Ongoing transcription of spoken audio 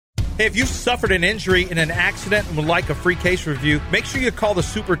Hey, if you suffered an injury in an accident and would like a free case review, make sure you call the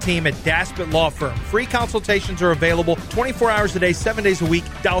super team at Daspit Law Firm. Free consultations are available 24 hours a day, 7 days a week.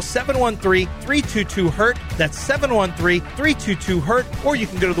 Dial 713-322-HURT. That's 713-322-HURT. Or you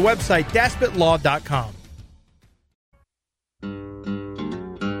can go to the website, daspitlaw.com.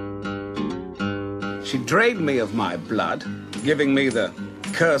 She drained me of my blood, giving me the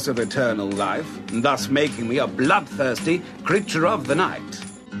curse of eternal life, and thus making me a bloodthirsty creature of the night.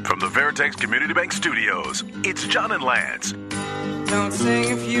 From the Veritex Community Bank Studios, it's John and Lance. Don't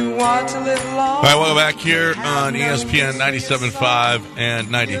sing if you want to live long. All right, welcome back here on ESPN 97.5 and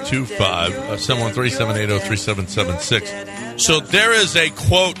 92.5, 713-780-3776. So there is a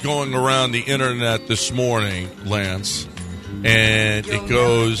quote going around the internet this morning, Lance, and it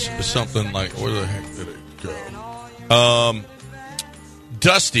goes something like, where the heck did it go?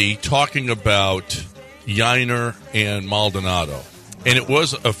 Dusty talking about Yiner and Maldonado. And it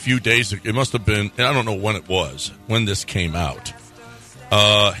was a few days ago. It must have been, and I don't know when it was, when this came out.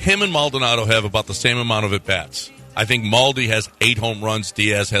 Him and Maldonado have about the same amount of at-bats. I think Maldi has 8 home runs.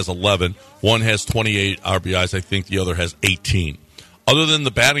 Diaz has 11. One has 28 RBIs. I think the other has 18. Other than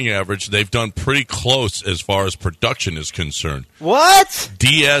the batting average, they've done pretty close as far as production is concerned. What?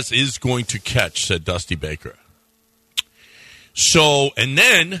 Diaz is going to catch, said Dusty Baker. So, and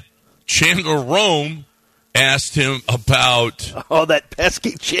then Chandler Rome asked him about... Oh, that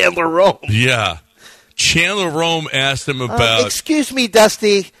pesky Chandler Rome. Yeah. Chandler Rome asked him about... excuse me,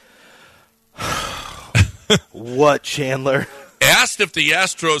 Dusty. What, Chandler? Asked if the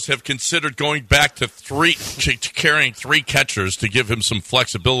Astros have considered going back to carrying 3 catchers to give him some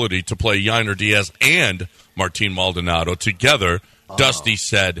flexibility to play Yiner Diaz and Martin Maldonado together. Dusty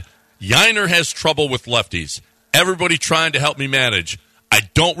said, Yiner has trouble with lefties. Everybody trying to help me manage. I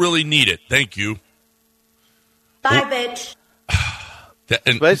don't really need it. Thank you. Bye, bitch.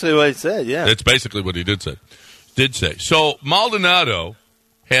 That's basically what he said, yeah. That's basically what he did say. So Maldonado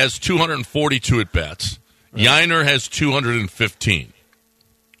has 242 at-bats. Right. Yiner has 215.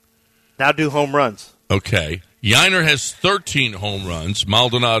 Now do home runs. Okay. Yiner has 13 home runs.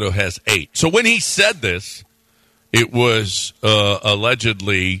 Maldonado has 8. So when he said this, it was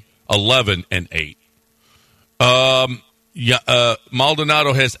allegedly 11 and 8.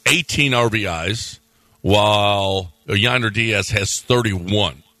 Maldonado has 18 RBIs, while Yiner Diaz has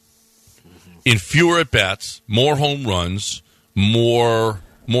 31. In fewer at-bats, more home runs, more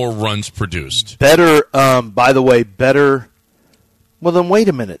runs produced. Better, by the way, better. Well, then wait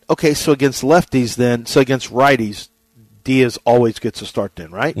a minute. Okay, so against lefties then, so against righties, Diaz always gets a start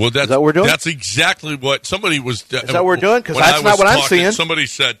then, right? Well, is that what we're doing? That's exactly what somebody was... Is that what we're doing? Because that's not what I'm seeing. Somebody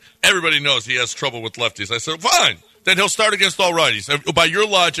said, everybody knows he has trouble with lefties. I said, fine. Then he'll start against all righties. By your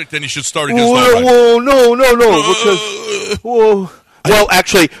logic, then he should start against all righties. Whoa, no. Well,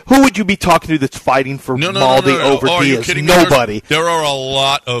 actually, who would you be talking to that's fighting for Maldi over Diaz? Nobody. There are a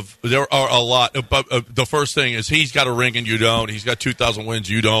lot of. The first thing is he's got a ring and you don't. He's got 2,000 wins,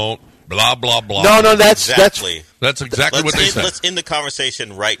 you don't. Blah blah blah. No, that's exactly what they said. Let's end the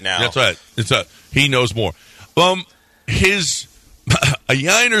conversation right now. That's right. He knows more.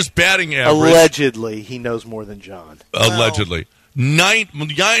 Yiner's batting average. Allegedly, he knows more than John. Allegedly.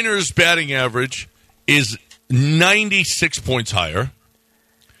 Yiner's batting average is 96 points higher.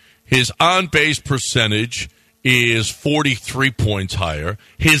 His on-base percentage is 43 points higher.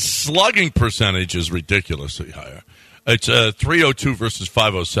 His slugging percentage is ridiculously higher. It's 302 versus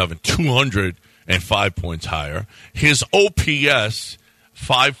 507, 205 points higher. His OPS...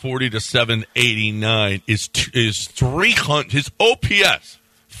 540 to 789 is 300. His OPS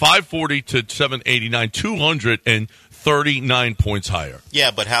 540 to 789, 239 points higher. Yeah,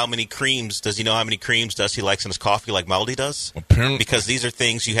 but how many creams does he know? How many creams does he likes in his coffee, like Maldi does? Apparently, because these are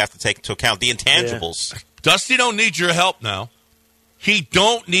things you have to take into account. The intangibles. Yeah. Dusty don't need your help now. He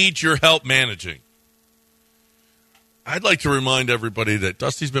don't need your help managing. I'd like to remind everybody that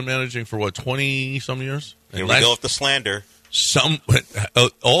Dusty's been managing for 20 some years. Here we go with the slander.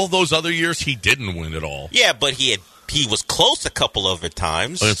 All those other years, he didn't win at all. Yeah, but he was close a couple of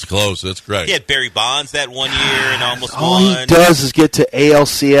times. It's close. That's great. He had Barry Bonds that one year and almost won. All he does is get to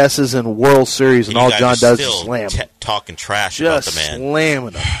ALCSs and World Series, and all John does is slam him. Talking trash about the man. Just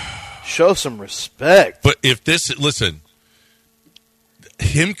slamming him. Show some respect. But listen,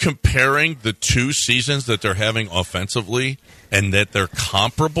 him comparing the 2 seasons that they're having offensively and that they're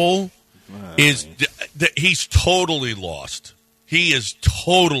comparable... he's totally lost. He is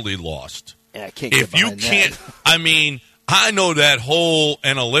totally lost. Yeah, I can't get behind that. I mean, I know that whole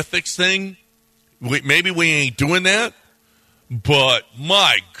analytics thing. Maybe we ain't doing that, but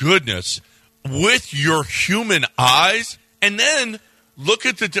my goodness, with your human eyes, and then look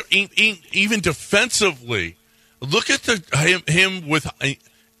at even defensively. Look at him with,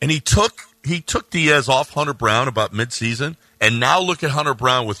 and he took Diaz off Hunter Brown about midseason, and now look at Hunter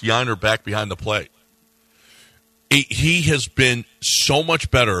Brown with Yiner back behind the plate. He has been so much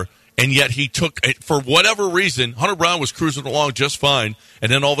better, and yet he took, for whatever reason, Hunter Brown was cruising along just fine,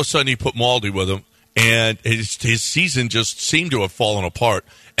 and then all of a sudden he put Maldi with him, and his season just seemed to have fallen apart.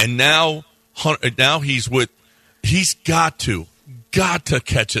 And now he's got to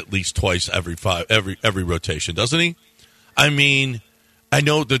catch at least twice every rotation, doesn't he? I mean, I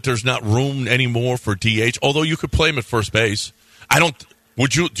know that there's not room anymore for DH, although you could play him at first base.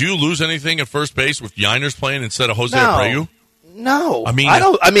 Do you lose anything at first base with Yiners playing instead of Jose Abreu? No. I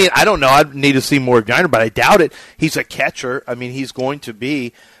don't know. I need to see more of Yiner, but I doubt it. He's a catcher. I mean, he's going to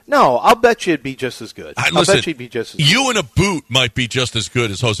be. No, I'll bet you it'd be just as good. I'll bet you it'd be just as good. You and a boot might be just as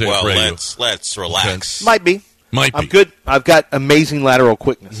good as Jose Abreu. Well, let's relax. Might be. I'm good. I've got amazing lateral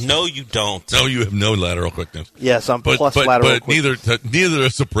quickness. No, you don't. No, you have no lateral quickness. Yes, I'm plus lateral quickness. But neither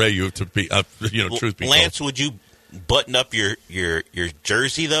is Abreu, to be, truth be told. Lance, would you button up your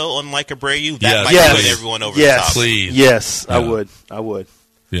jersey, though, unlike Abreu? That might put everyone over the top. Please. Yes, yeah. I would.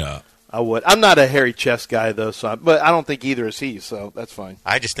 Yeah. I would. I'm not a hairy chest guy, though, but I don't think either is he, so that's fine.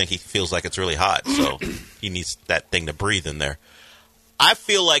 I just think he feels like it's really hot, so he needs that thing to breathe in there. I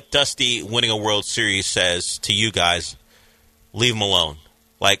feel like Dusty winning a World Series says to you guys, leave him alone.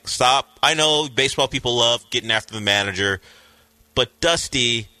 Like, stop. I know baseball people love getting after the manager, but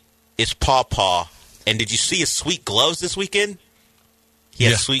Dusty is paw. And did you see his sweet gloves this weekend? He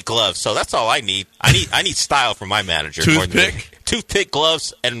has sweet gloves, so that's all I need. I need style from my manager. Toothpick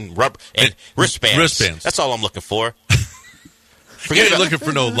gloves and rubber and wristbands. That's all I'm looking for. You're looking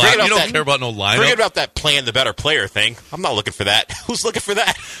for no line. You don't care about no lineup. Forget about that playing the better player thing. I'm not looking for that. Who's looking for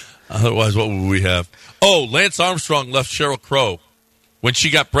that? Otherwise, what would we have? Oh, Lance Armstrong left Sheryl Crow when she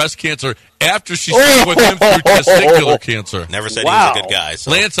got breast cancer after she stayed with him through testicular cancer. Never said he was a good guy.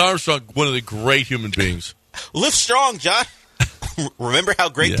 So. Lance Armstrong, one of the great human beings. Live strong, John. Remember how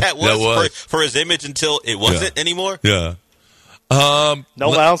great that was, for his image until it wasn't anymore? Yeah. I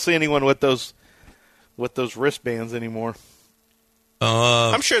don't see anyone with those wristbands anymore.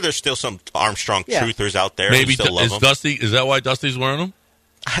 I'm sure there's still some Armstrong truthers out there who still love him. Is that why Dusty's wearing them?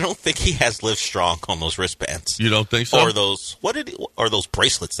 I don't think he has Live Strong on those wristbands. You don't think so? Or those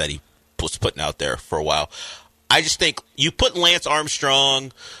bracelets that he was putting out there for a while. I just think you put Lance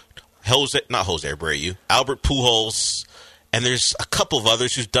Armstrong, not Jose Abreu, Albert Pujols, and there's a couple of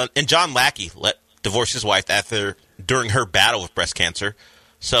others who's done, and John Lackey divorced his wife during her battle with breast cancer.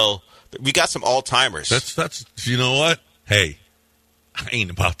 So we got some all-timers. That's you know what? Hey, I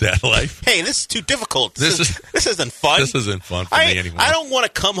ain't about that life. Hey, this is too difficult. This isn't fun. This isn't fun for me anymore. I don't want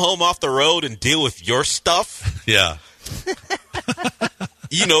to come home off the road and deal with your stuff. Yeah.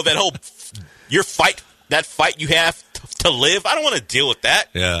 That fight you have to live. I don't want to deal with that.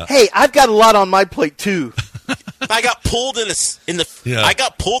 Yeah. Hey, I've got a lot on my plate too. I got pulled in the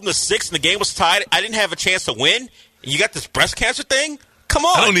sixth, and the game was tied. I didn't have a chance to win. And you got this breast cancer thing? Come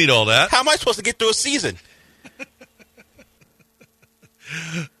on. I don't need all that. How am I supposed to get through a season?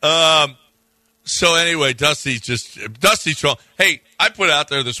 So anyway, Dusty's strong. Hey, I put out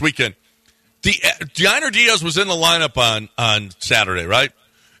there this weekend. Yiner Diaz was in the lineup on Saturday, right?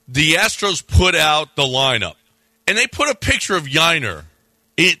 The Astros put out the lineup, and they put a picture of Yiner.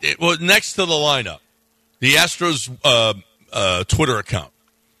 It was next to the lineup. The Astros Twitter account.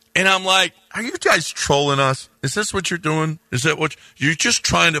 And I'm like, are you guys trolling us? Is this what you're doing? Is that what you're just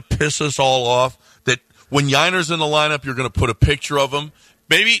trying to piss us all off? That when Yiner's in the lineup, you're going to put a picture of him?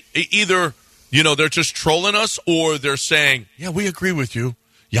 Maybe either, they're just trolling us, or they're saying, yeah, we agree with you.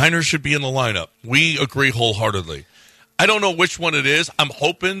 Yiner should be in the lineup. We agree wholeheartedly. I don't know which one it is. I'm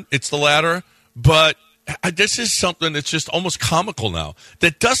hoping it's the latter, but this is something that's just almost comical now.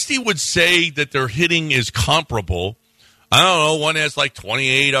 That Dusty would say that their hitting is comparable. I don't know. One has like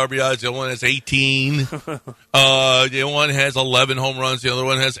 28 RBIs. The other one has 18. The other one has 11 home runs. The other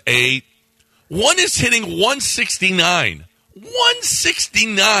one has 8. One is hitting 169.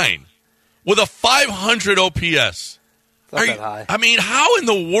 169 with a 500 OPS. Not that high. I mean, how in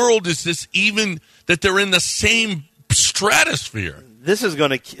the world is this even that they're in the same stratosphere? This is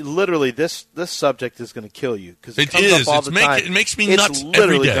going to literally this subject is going to kill you because it comes is. up all the time. It makes me nuts. It's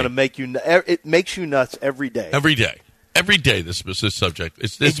literally going to make you. It makes you nuts every day. Every day. This subject.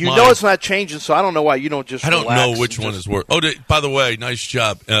 It's it's not changing. So I don't know why you don't just. I don't know which one is worse. Oh, by the way, nice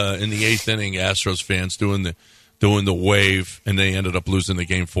job in the 8th inning. Astros fans doing the wave, and they ended up losing the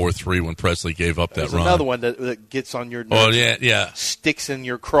game 4-3 when Presley gave up that run. Another one that gets on your nerves. Oh yeah. Sticks in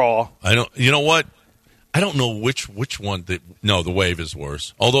your craw. I don't. You know what? I don't know which one. No, the Wave is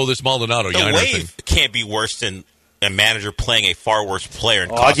worse. Although this Maldonado The Yiner Wave thing can't be worse than a manager playing a far worse player.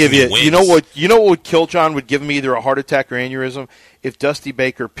 And I'll give you. wins. You know what would kill John? Would give him either a heart attack or aneurysm if Dusty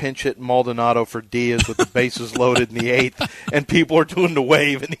Baker pinch hit Maldonado for Diaz with the bases loaded in the 8th, and people are doing the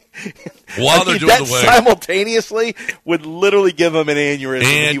Wave, and while they're doing that the Wave simultaneously would literally give him an aneurysm,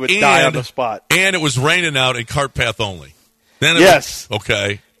 and he would die on the spot. And it was raining out in cart path only. Then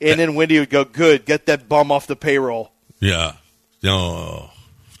okay. And then Wendy would go, "Good, get that bum off the payroll." Yeah. No.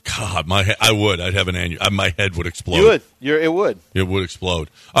 God, I'd have an aneurysm. My head would explode. You would. It would. It would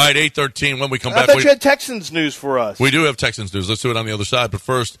explode. All right, 8:13. When we come I back, thought you had Texans news for us. We do have Texans news. Let's do it on the other side. But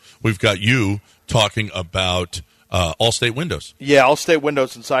first, we've got you talking about Allstate Windows. Yeah, Allstate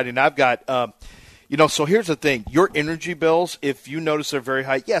Windows and Siding. I've got, so here's the thing. Your energy bills, if you notice they're very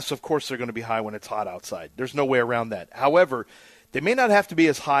high, yes, of course they're going to be high when it's hot outside. There's no way around that. However, they may not have to be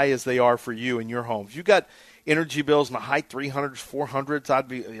as high as they are for you in your home. If you've got energy bills in the high 300s,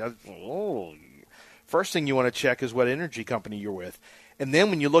 400s, first thing you want to check is what energy company you're with. And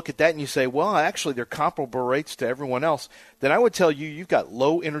then when you look at that and you say, well, actually they're comparable rates to everyone else, then I would tell you you've got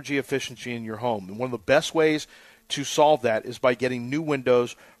low energy efficiency in your home. And one of the best ways to solve that is by getting new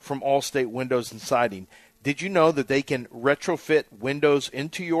windows from Allstate Windows and Siding. Did you know that they can retrofit windows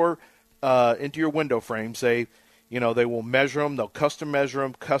into your window frames? They will measure them, they'll custom measure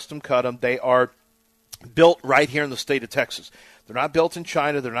them, custom cut them. They are built right here in the state of Texas. They're not built in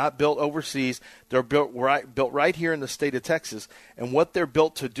China. They're not built overseas. They're built right here in the state of Texas. And what they're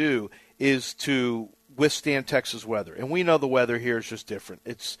built to do is to withstand Texas weather. And we know the weather here is just different.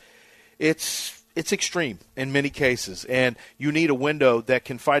 It's extreme in many cases, and you need a window that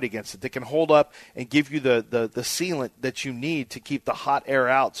can fight against it, that can hold up and give you the sealant that you need to keep the hot air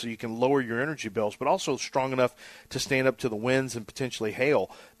out so you can lower your energy bills, but also strong enough to stand up to the winds and potentially hail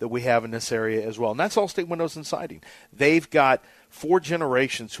that we have in this area as well. And that's Allstate Windows and Siding. They've got 4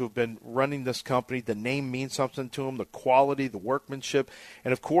 generations who have been running this company. The name means something to them, the quality, the workmanship,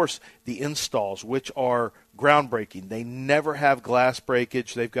 and, of course, the installs, which are groundbreaking. They never have glass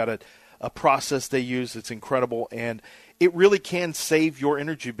breakage. They've got a process they use that's incredible, and it really can save your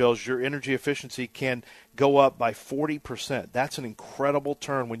energy bills. Your energy efficiency can go up by 40%. That's an incredible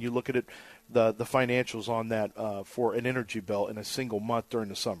turn when you look at it, the financials on that for an energy bill in a single month during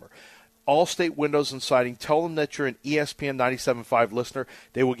the summer. Allstate Windows and Siding, tell them that you're an ESPN 97.5 listener.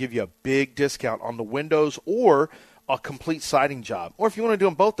 They will give you a big discount on the windows or a complete siding job. Or if you want to do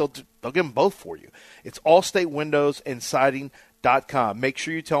them both, they'll give them both for you. It's Allstate Windows and Siding.com. Make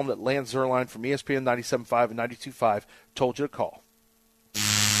sure you tell them that Lance Zerline from ESPN 97.5 and 92.5 told you to call.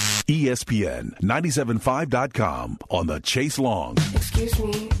 ESPN 97.5.com on the Chase Long. Excuse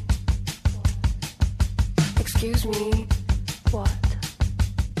me. Excuse me. What?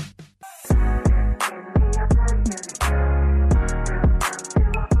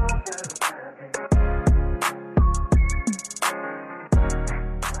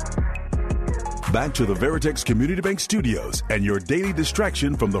 Back to the Veritex Community Bank Studios and your daily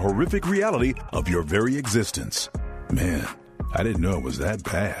distraction from the horrific reality of your very existence. Man, I didn't know it was that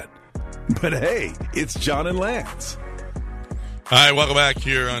bad. But hey, it's John and Lance. All right, welcome back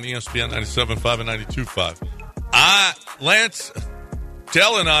here on ESPN 97.5 and 92.5. Lance,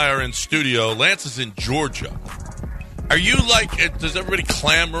 Dell and I are in studio. Lance is in Georgia. Are you does everybody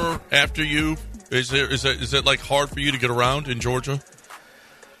clamor after you? Is it like hard for you to get around in Georgia?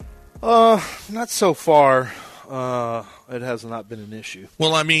 Not so far. It has not been an issue.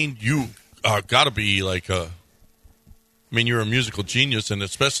 Well, I mean, you got to be you're a musical genius, and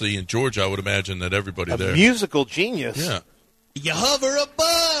especially in Georgia, I would imagine that everybody there. Musical genius? Yeah. You hover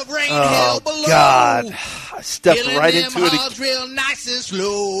above, rain hell below. God. I stepped right into it. Hearts real nice and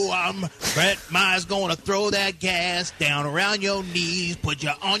slow. Brett Myers gonna throw that gas down around your knees, put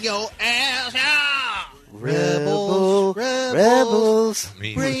you on your ass. Ah! Rebels. I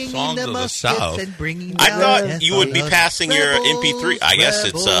mean, songs of the South. I thought you would be passing your MP3. I guess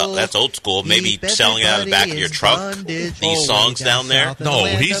it's that's old school. Maybe selling it out of the back of your trunk. These songs down there. No,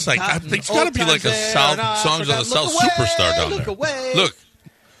 he's I think it's got to be like a songs of the South superstar down there. Look,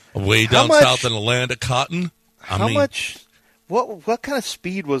 way down south in the land of cotton. How much? What kind of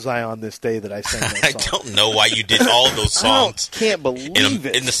speed was I on this day that I sang that song? I don't know why you did all of those songs. I can't believe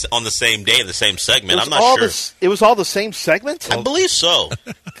it. On the same day, the same segment. I'm not sure. It was all the same segment? I believe so.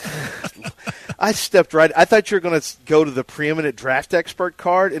 I stepped right. I thought you were going to go to the preeminent draft expert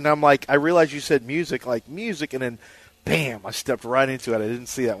card, and I'm like, I realized you said music, and then, bam, I stepped right into it. I didn't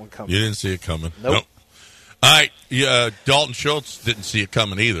see that one coming. You didn't see it coming? Nope. All right, Dalton Schultz didn't see it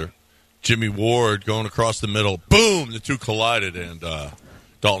coming either. Jimmy Ward going across the middle. Boom! The two collided, and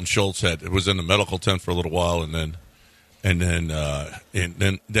Dalton Schultz was in the medical tent for a little while, and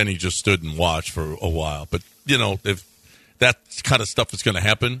then he just stood and watched for a while. But if that kind of stuff is going to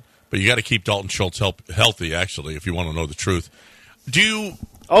happen, but you got to keep Dalton Schultz healthy. Actually, if you want to know the truth,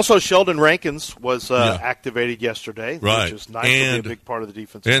 Also, Sheldon Rankins was activated yesterday, right? Which is nice to be a big part of the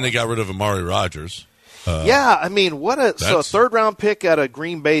defense. And they got rid of Amari Rogers. I mean, a third-round pick out of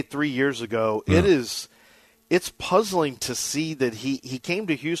Green Bay 3 years ago. Yeah. It's puzzling to see that he came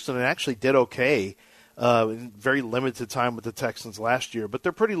to Houston and actually did okay in very limited time with the Texans last year. But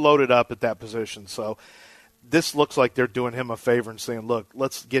they're pretty loaded up at that position. So this looks like they're doing him a favor and saying, look,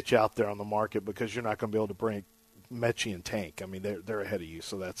 let's get you out there on the market because you're not going to be able to bring Mechie and Tank. I mean, they're ahead of you,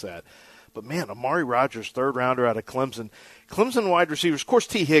 so that's that. But, man, Amari Rogers, third-rounder out of Clemson. Clemson wide receivers. Of course,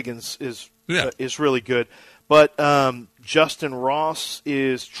 T. Higgins is really good. But Justin Ross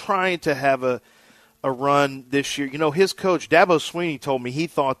is trying to have a run this year. His coach, Dabo Swinney, told me he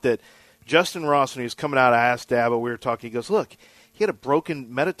thought that Justin Ross, when he was coming out, I asked Dabo, we were talking, he goes, look, he had a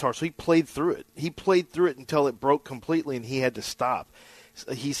broken metatarsal. He played through it. He played through it until it broke completely, and he had to stop.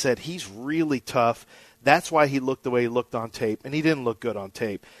 He said he's really tough. That's why he looked the way he looked on tape, and he didn't look good on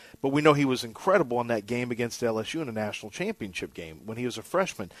tape. But we know he was incredible in that game against LSU in a national championship game when he was a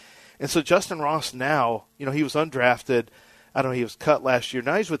freshman. And so Justin Ross now, he was undrafted. I don't know, he was cut last year.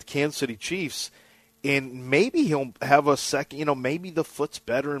 Now he's with the Kansas City Chiefs, and maybe he'll have a second, maybe the foot's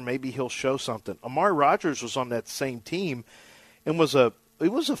better and maybe he'll show something. Amari Rogers was on that same team and was a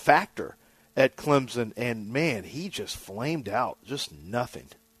factor at Clemson, and, man, he just flamed out. Just nothing.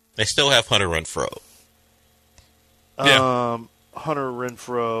 They still have Hunter Renfrow. Yeah. Hunter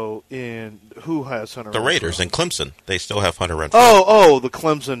Renfrow who has Hunter Renfrow? The Raiders in Clemson. They still have Hunter Renfrow. Oh, the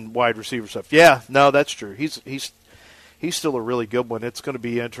Clemson wide receiver stuff. Yeah, no, that's true. He's still a really good one. It's going to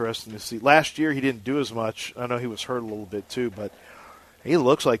be interesting to see. Last year he didn't do as much. I know he was hurt a little bit too, but he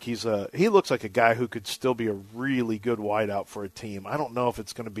looks like a guy who could still be a really good wideout for a team. I don't know if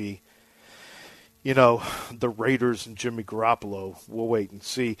it's going to be the Raiders and Jimmy Garoppolo. We'll wait and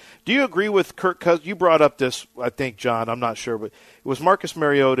see. Do you agree with Kirk Cousins? You brought up this, I think, John. I'm not sure, but it was Marcus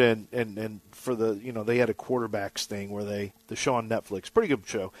Mariota and for the they had a quarterbacks thing where the show on Netflix, pretty good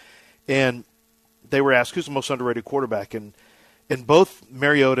show, and they were asked who's the most underrated quarterback, and both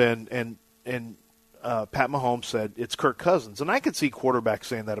Mariota and Pat Mahomes said it's Kirk Cousins, and I could see quarterbacks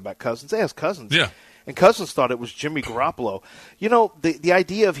saying that about Cousins. They asked Cousins, yeah. And Cousins thought it was Jimmy Garoppolo. The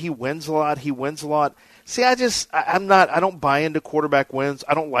idea of he wins a lot. See, I don't buy into quarterback wins.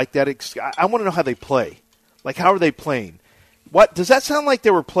 I don't like that. I want to know how they play. Like, how are they playing? What does that sound like?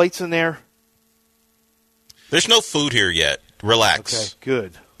 There were plates in there. There's no food here yet. Relax. Okay,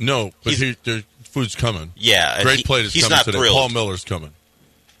 good. No, but the food's coming. Yeah. Great plate is coming today. Thrilled. Paul Miller's coming.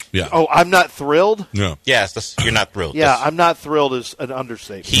 Yeah. Oh, I'm not thrilled? No. Yes, you're not thrilled. Yeah, I'm not thrilled is an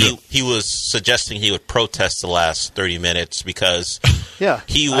understatement. He was suggesting he would protest the last 30 minutes because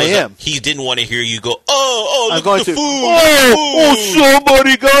he didn't want to hear you go, look at the food.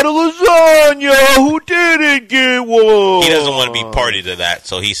 Somebody got a lasagna. Who didn't get one? He doesn't want to be party to that,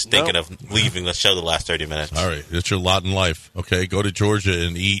 so he's thinking of leaving the show the last 30 minutes. All right, it's your lot in life. Okay, go to Georgia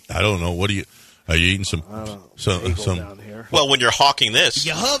and eat. I don't know. Are you eating some down here? Well, when you're hawking this,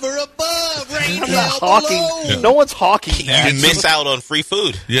 you hover above, rain I'm not below. hawking. Yeah. No one's hawking that. You miss out on free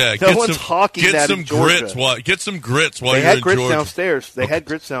food. Yeah, no one's hawking that in Georgia. Get some grits while you're in Georgia. They had grits downstairs. They had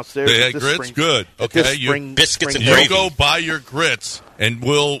grits downstairs. They had grits? Good. Okay. Biscuits and gravy. You go buy your grits, and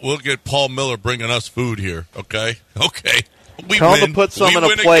we'll get Paul Miller bringing us food here, okay? Okay. Tell him to put some on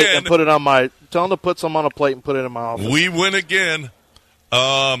a plate and put it on my – tell him to put some on a plate and put it in my office. We win again.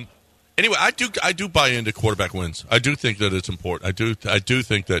 Anyway, I do buy into quarterback wins. I do think that it's important. I do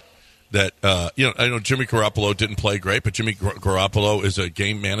think that I know Jimmy Garoppolo didn't play great, but Jimmy Garoppolo is a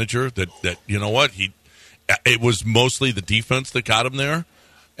game manager. That you know what it was mostly the defense that got him there.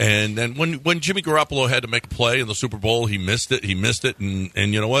 And then when Jimmy Garoppolo had to make a play in the Super Bowl, he missed it,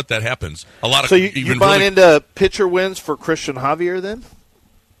 and you know what, that happens. A lot of so you buying into pitcher wins for Christian Javier then?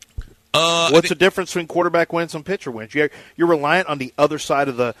 What's the difference between quarterback wins and pitcher wins? You're reliant on the other side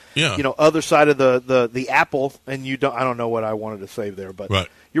of the the apple, and you don't. I don't know what I wanted to say there, but right.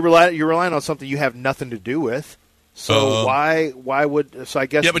 you're relying on something you have nothing to do with. So why would I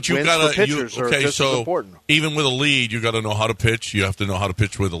guess but you wins for pitchers are just as important. Even with a lead, you got to know how to pitch. You have to know how to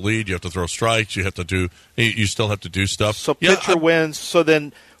pitch with a lead. You have to throw strikes. You still have to do stuff. So pitcher wins. So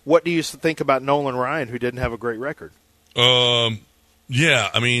then, what do you think about Nolan Ryan, who didn't have a great record? Yeah,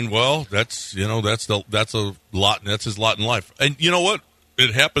 I mean, well, that's a lot. That's his lot in life, and you know what?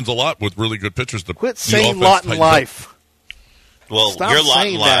 It happens a lot with really good pitchers. Quit saying lot in life. Well, Stop your lot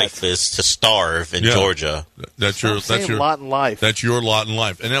in saying life that. is to starve in Yeah. Georgia. That's your lot in life. That's your lot in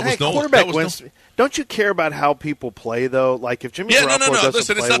life, and that Hey, was no quarterback that was wins. no, Don't you care about how people play though? Like if Jimmy Yeah, Garoppolo no. doesn't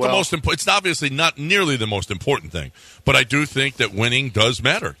Listen, play it's not well, the most important. It's obviously not nearly the most important thing, but I do think that winning does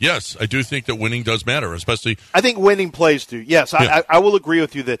matter. Yes, I do think that winning does matter, especially. I think winning plays do. Yes, Yeah. I will agree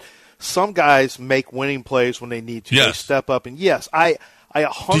with you that some guys make winning plays when they need to. They Yes. step up, and yes, I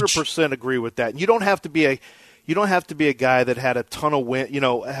 100% agree with that. And you don't have to be a guy that had a ton of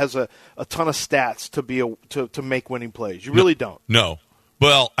has a ton of stats to make winning plays. You really don't. No.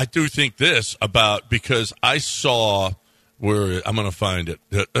 Well, I do think this because I saw where I'm going to find it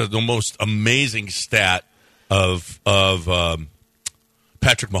the most amazing stat of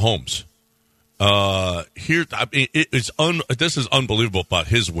Patrick Mahomes. This is unbelievable about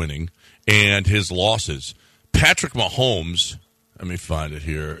his winning and his losses. Patrick Mahomes. Let me find it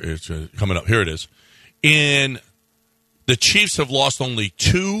here. It's coming up. Here it is. The Chiefs have lost only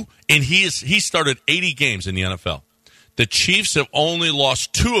 2, and he started 80 games in the NFL. The Chiefs have only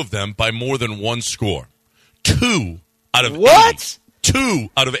lost 2 of them by more than 1 score. 2 out of 80. 2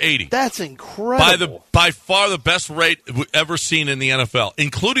 out of 80. That's incredible. By far the best rate we've ever seen in the NFL,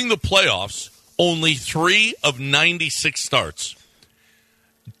 including the playoffs. Only 3 of 96 starts.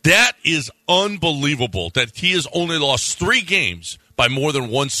 That is unbelievable that he has only lost 3 games by more than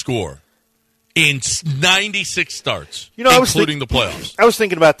 1 score in 96 starts, including the playoffs. I was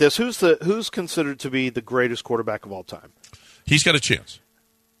thinking about this. Who's considered to be the greatest quarterback of all time? He's got a chance.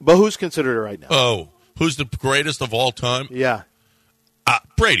 But who's considered it right now? Oh, who's the greatest of all time? Yeah.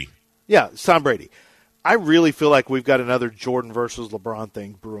 Brady. Yeah, it's Tom Brady. I really feel like we've got another Jordan versus LeBron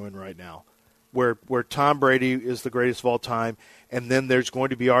thing brewing right now, where Tom Brady is the greatest of all time, and then there's going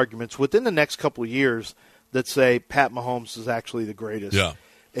to be arguments within the next couple of years that say Pat Mahomes is actually the greatest. Yeah.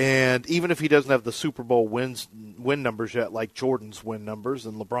 And even if he doesn't have the Super Bowl win numbers yet, like Jordan's win numbers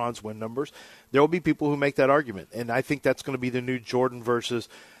and LeBron's win numbers, there will be people who make that argument. And I think that's going to be the new Jordan versus,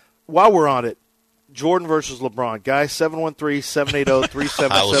 while we're on it, Jordan versus LeBron. Guys,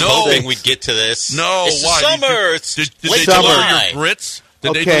 713-780-3776. I was hoping we'd get to this. No, it's why? Summer. It's Did late they deliver July. your grits?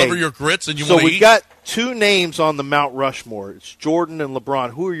 Did they deliver your grits and you so want to eat? we've got 2 names on the Mount Rushmore. It's Jordan and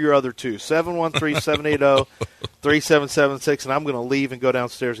LeBron. Who are your other 2? 713-780-3776, and I'm going to leave and go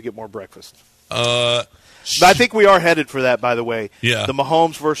downstairs and get more breakfast. But I think we are headed for that, by the way. Yeah. The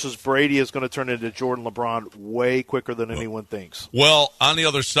Mahomes versus Brady is going to turn into Jordan LeBron way quicker than anyone thinks. Well, on the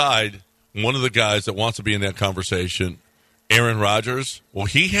other side, one of the guys that wants to be in that conversation, Aaron Rodgers, well,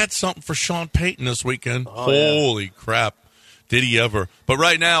 he had something for Sean Payton this weekend. Holy crap. Did he ever? But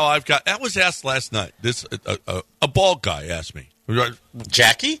right now, that was asked last night. This a bald guy asked me.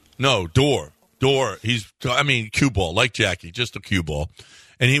 Jackie? No, Door. Cue ball, like Jackie, just a cue ball.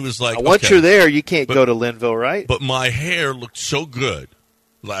 And he was like, Once you're there, you can't go to Linville, right? But my hair looked so good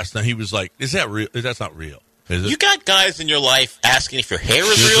last night. He was like, is that real? That's not real. Is it? You got guys in your life asking if your hair is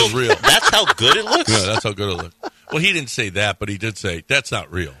This real? is real. That's how good it looks? Yeah, that's how good it looks. Well, he didn't say that, but he did say, that's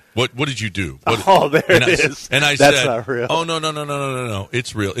not real. What did you do? There it is. And I That's said, not real. Oh, no.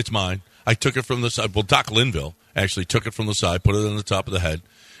 It's real. It's mine. I took it from the side. Well, Doc Linville actually took it from the side, put it on the top of the head.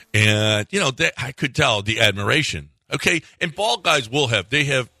 And, I could tell the admiration. Okay, and bald guys they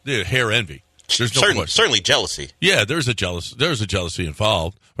have hair envy. There's no question. Certainly jealousy. Yeah, there's a jealousy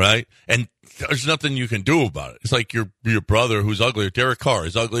involved, right? And there's nothing you can do about it. It's like your brother who's uglier. Derek Carr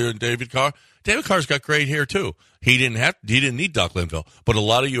is uglier than David Carr. David Carr's got great hair too. He didn't need Doc Linville, but a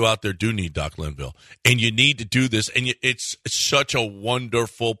lot of you out there do need Doc Linville, and you need to do this. And it's such a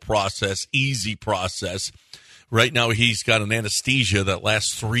wonderful process, easy process. Right now, he's got an anesthesia that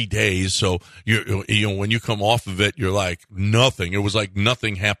lasts 3 days. So when you come off of it, you're like nothing. It was like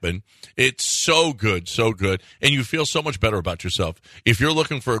nothing happened. It's so good, and you feel so much better about yourself. If you're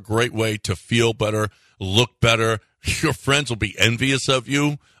looking for a great way to feel better, look better, your friends will be envious of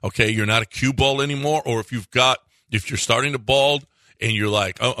you. Okay, you're not a cue ball anymore. Or if you're starting to bald and you're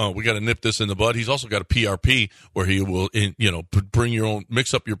like, we got to nip this in the bud. He's also got a PRP where he will, bring your own,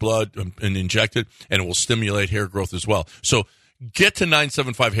 mix up your blood and inject it, and it will stimulate hair growth as well. So get to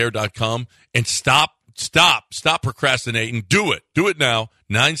 975hair.com and stop procrastinating. Do it now.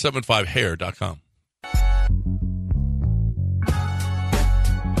 975hair.com.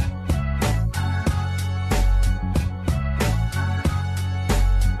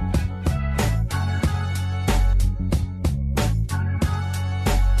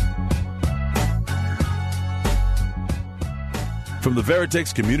 From the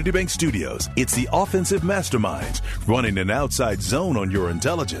Veritex Community Bank Studios, it's the offensive masterminds running an outside zone on your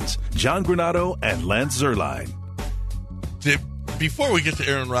intelligence. John Granado and Lance Zerline. Before we get to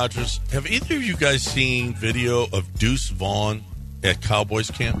Aaron Rodgers, have either of you guys seen video of Deuce Vaughn at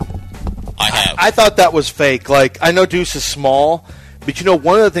Cowboys camp? I have. I thought that was fake. Like, I know Deuce is small, but you know,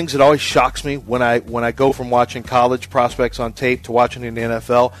 one of the things that always shocks me when I go from watching college prospects on tape to watching in the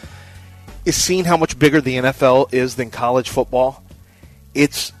NFL is seeing how much bigger the NFL is than college football.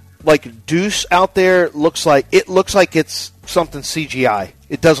 It's like Deuce out there looks like it's something CGI.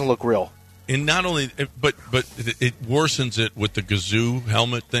 It doesn't look real. And not only, but it worsens it with the Gazoo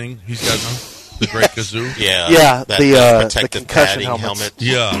helmet thing he's got on. The great Gazoo. Yeah, the the protective concussion padding helmets. helmet.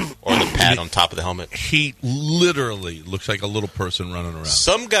 Yeah. Or the pad on top of the helmet. He literally looks like a little person running around.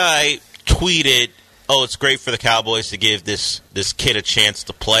 Some guy tweeted, "Oh, it's great for the Cowboys to give this kid a chance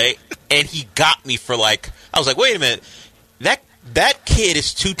to play," and he got me for I was like, wait a minute, that kid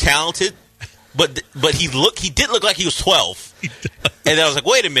is too talented, but he did look like he was 12, and then I was like,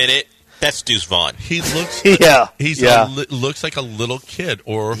 wait a minute, that's Deuce Vaughn. He looks, looks like a little kid,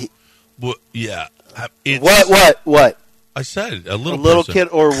 or yeah. What? I said a little person. Kid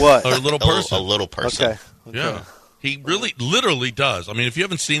or what? Or a little person. A little person. Okay. Yeah. He really, literally does. I mean, if you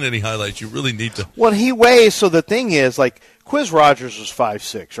haven't seen any highlights, you really need to. Well, he weighs, so the thing is, like, Quiz Rogers was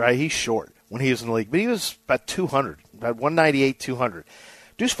 5'6", right? He's short when he was in the league, but he was about 200, about 198, 200.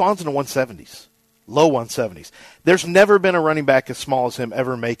 Deuce Vaughn's in the 170s, low 170s. There's never been a running back as small as him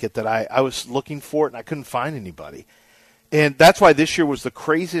ever make it that I was looking for it, and I couldn't find anybody. And that's why this year was the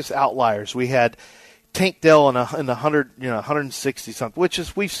craziest outliers. We had Tank Dell in the 160 something, which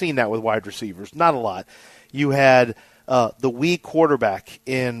is, we've seen that with wide receivers, not a lot. You had the wee quarterback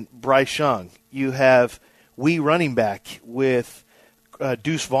in Bryce Young. You have wee running back with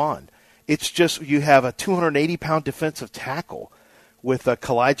Deuce Vaughn. It's just, you have a 280-pound defensive tackle with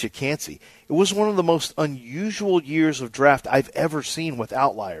Kalijah Cansey. It was one of the most unusual years of draft I've ever seen with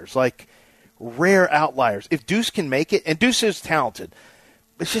outliers, like rare outliers. If Deuce can make it, and Deuce is talented,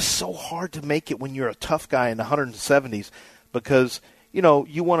 it's just so hard to make it when you're a tough guy in the 170s because, you know,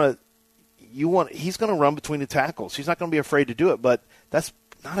 he's going to run between the tackles. He's not going to be afraid to do it, but that's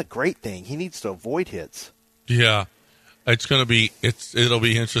not a great thing. He needs to avoid hits. Yeah. It'll be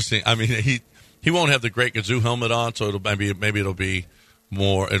interesting. I mean, he won't have the great Gazoo helmet on, so maybe it'll be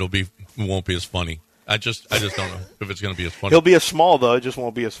more. It won't be as funny. I just don't know if it's going to be as funny. He'll be as small though. It just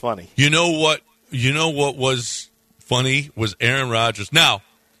won't be as funny. You know what was funny was Aaron Rodgers. Now,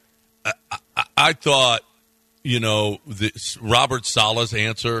 I thought, this Robert Saleh's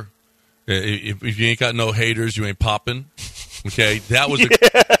answer. If you ain't got no haters, you ain't popping. Okay, that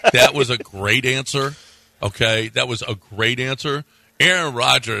was a great answer. Okay, that was a great answer. Aaron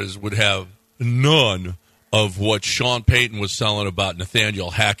Rodgers would have none of what Sean Payton was selling about Nathaniel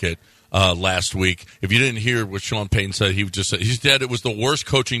Hackett last week. If you didn't hear what Sean Payton said, he said it was the worst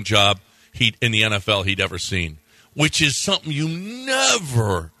coaching job in the NFL he'd ever seen, which is something you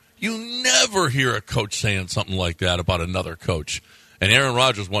never hear a coach saying something like that about another coach. And Aaron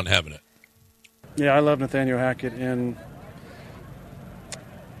Rodgers wasn't having it. Yeah, I love Nathaniel Hackett, and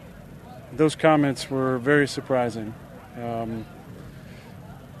those comments were very surprising.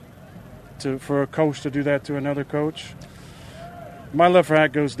 For a coach to do that to another coach. My love for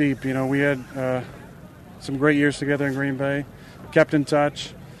Hack goes deep. We had some great years together in Green Bay, kept in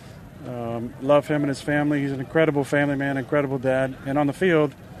touch. Love him and his family. He's an incredible family man, incredible dad. And on the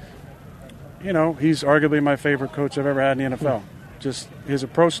field, he's arguably my favorite coach I've ever had in the NFL. Just his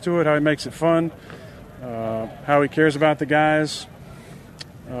approach to it, how he makes it fun, how he cares about the guys,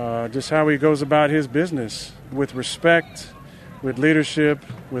 just how he goes about his business with respect, with leadership,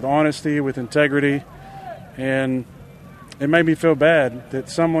 with honesty, with integrity. And it made me feel bad that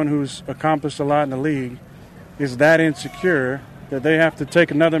someone who's accomplished a lot in the league is that insecure that they have to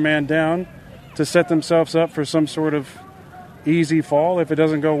take another man down to set themselves up for some sort of easy fall if it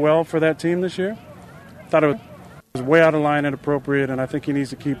doesn't go well for that team this year. I thought it was way out of line and inappropriate, and I think he needs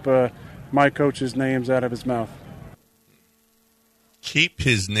to keep my coach's names out of his mouth. Keep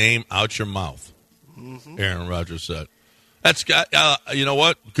his name out your mouth, Aaron Rodgers said. That's you know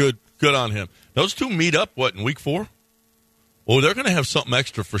what? Good on him. Those two meet up, in week 4? Well, they're going to have something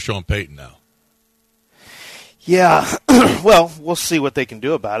extra for Sean Payton now. Yeah, well, we'll see what they can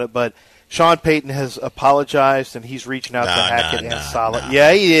do about it, but Sean Payton has apologized, and he's reaching out to Hackett and Saleh.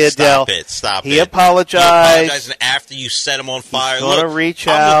 Yeah, he did, Del. Stop it. He apologized. He apologized after you set him on fire. He's going to reach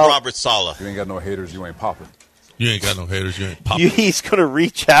out. I'm with Robert Saleh. You ain't got no haters, you ain't popping. You ain't got no haters, you ain't popping. He's going to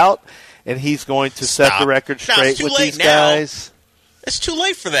reach out, and he's going to set the record straight with these guys. It's too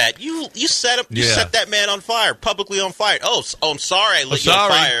late for that. You set up. You set that man on fire, publicly on fire. Oh, I'm sorry I lit you on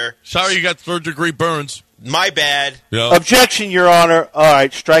fire. Sorry you got 3rd-degree burns. My bad. Yeah. Objection, Your Honor. All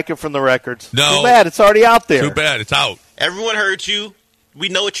right, strike it from the records. No. Too bad. It's already out there. Too bad. It's out. Everyone heard you. We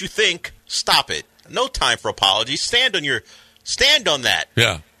know what you think. Stop it. No time for apologies. Stand on your Stand on that.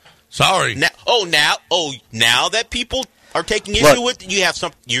 Yeah. Sorry. Now that people are taking issue with you have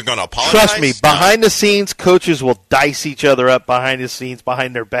some. You're going to apologize. Trust me, behind the scenes, coaches will dice each other up behind the scenes,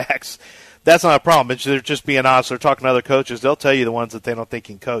 behind their backs. That's not a problem. They're just being honest. They're talking to other coaches. They'll tell you the ones that they don't think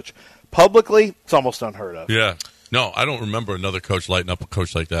can coach. Publicly, it's almost unheard of. Yeah. No, I don't remember another coach lighting up a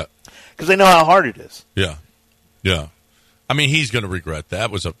coach like that. Because they know how hard it is. Yeah. Yeah. I mean, he's going to regret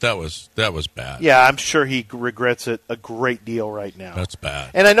that. That was bad. Yeah, I'm sure he regrets it a great deal right now. That's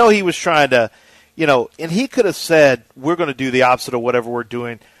bad. And I know he was trying to, and he could have said, we're going to do the opposite of whatever we're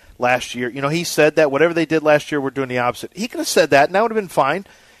doing last year. He said that whatever they did last year, we're doing the opposite. He could have said that, and that would have been fine.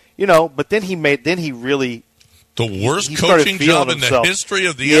 But then he really the worst coaching job in the history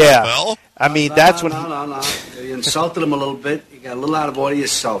of the NFL. I mean, that's when no. You insulted him a little bit. You got a little out of order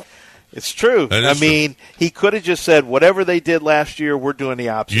yourself. It's true. I mean, he could have just said, whatever they did last year, we're doing the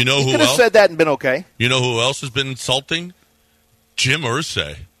opposite. You know he who could have else said that and been okay. You know who else has been insulting? Jim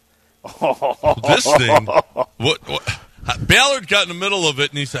Irsay. This thing. What? Ballard got in the middle of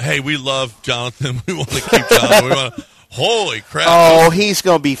it, and he said, hey, we love Jonathan. We want to keep Jonathan. Holy crap. Oh, he's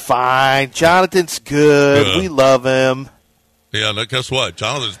going to be fine. Jonathan's good. Yeah. We love him. Yeah, now guess what?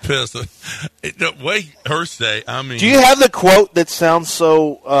 Jonathan's pissed. The way Irsay, I mean. Do you have the quote that sounds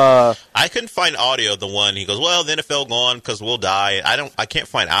so... I couldn't find audio of the one. He goes, well, the NFL gone because we'll die. I can't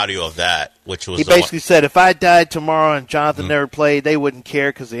find audio of that, which was... He basically said, if I died tomorrow and Jonathan never played, they wouldn't care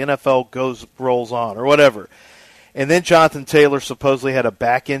because the NFL rolls on, or whatever. And then Jonathan Taylor supposedly had a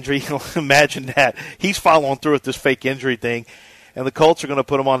back injury. Imagine that. He's following through with this fake injury thing. And the Colts are going to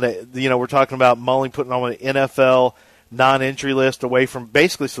put him on we're talking about Mulling putting him on the NFL non-injury list away from,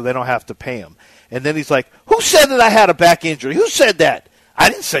 basically so they don't have to pay him. And then he's like, who said that I had a back injury? Who said that? I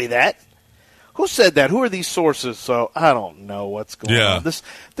didn't say that. Who said that? Who are these sources? So I don't know what's going on.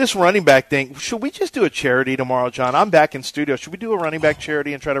 This running back thing, should we just do a charity tomorrow, John? I'm back in studio. Should we do a running back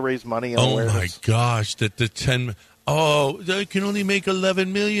charity and try to raise money? My gosh, the 10. Oh, they can only make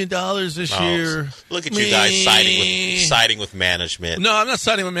 $11 million this year. Look at you guys siding with management. No, I'm not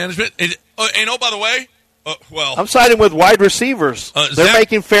siding with management. And by the way, I'm siding with wide receivers. They're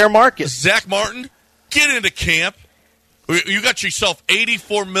making fair market. Zach Martin, get into camp. You got yourself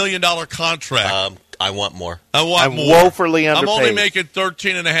 $84 million contract. I want more. I'm more. Woefully underpaid. I'm only making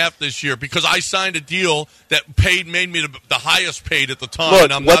 $13.5 this year because I signed a deal that made me the highest paid at the time. Look,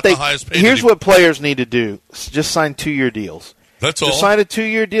 and I'm not the highest paid. Here's what players need to do: just sign 2-year deals. That's all. Just sign a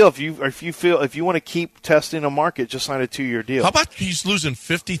 2-year deal. If you want to keep testing a market, just sign a 2-year deal. How about he's losing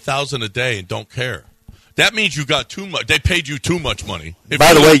 $50,000 a day and don't care? That means you got too much. They paid you too much money.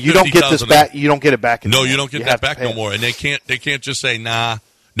 By the way, you don't get this back. You don't get it back. No, you don't get that back no more. And they can't just say nah.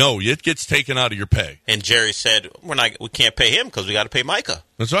 No, it gets taken out of your pay. And Jerry said we can't pay him because we got to pay Micah.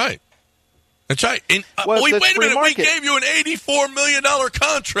 That's right. That's right. And, wait a minute. Market. We gave you an $84 million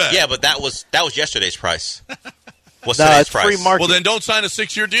contract. Yeah, but that was yesterday's price. What's no, today's it's price? free market. Well, then don't sign a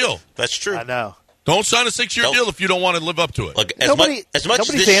 6-year deal. That's true. I know. Don't sign a 6-year deal if you don't want to live up to it. Look, nobody's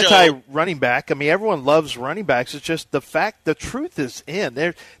this anti-running back. I mean, everyone loves running backs. It's just the truth is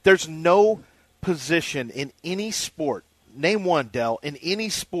there's no position in any sport. Name one, Dell, in any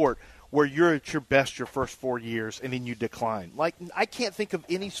sport where you're at your best your first 4 years and then you decline. Like, I can't think of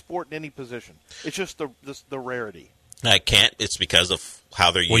any sport in any position. It's just the rarity. I can't. It's because of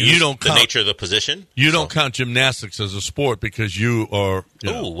how they're used, the nature of the position. You don't count gymnastics as a sport because you are.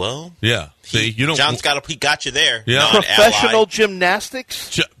 Oh, well. Yeah. See, you don't. He got you there. Yeah. Professional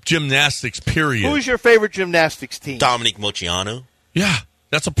gymnastics? Gymnastics, period. Who's your favorite gymnastics team? Dominique Moceanu. Yeah.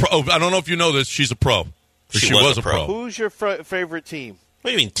 That's a pro. I don't know if you know this. She's a pro. She was a pro. Who's your favorite team?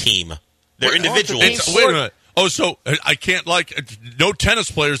 What do you mean team? They're individuals. Wait a minute. Oh, so I can't no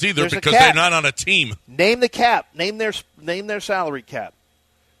tennis players either because they're not on a team. Name the cap. Name their salary cap.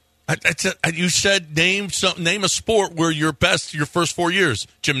 You said name a sport where you're best your first 4 years.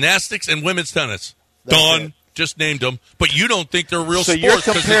 Gymnastics and women's tennis. Done. Just named them, but you don't think they're real so sports.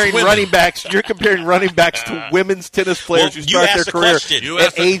 So you're comparing running backs. You're comparing running backs to women's tennis players who start their career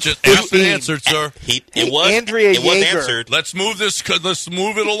at age 15. Asked and answered, sir. Andrea Yeager. Was answered. Let's move this. Let's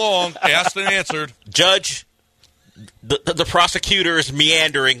move it along. Asked and answered. Judge, the prosecutor is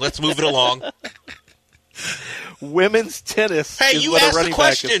meandering. Let's move it along. Women's tennis. Hey, is you what asked a running the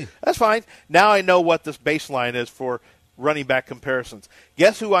question. Back is. That's fine. Now I know what this baseline is for running back comparisons.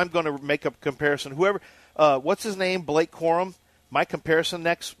 Guess who I'm going to make a comparison? Whoever. What's his name? Blake Corum. My comparison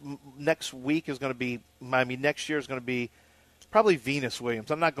next week is going to be. Next year is going to be probably Venus Williams.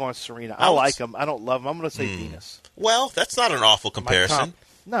 I'm not going Serena. I like him. I don't love him. I'm going to say Venus. Well, that's not an awful comparison.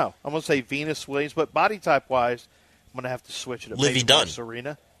 No, I'm going to say Venus Williams. But body type wise, I'm going to have to switch it. Livy Dunn.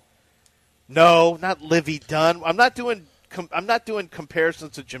 Serena. No, not Livy Dunn. I'm not doing I'm not doing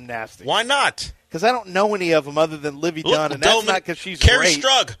comparisons to gymnastics. Why not? Because I don't know any of them other than Livy Dunn, and that's not because she's Carrie great.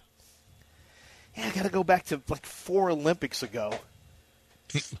 Strug. Yeah, I got to go back to like 4 Olympics ago.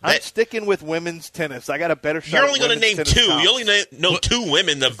 I'm sticking with women's tennis. I got a better shot. You're only going to name 2. You only know 2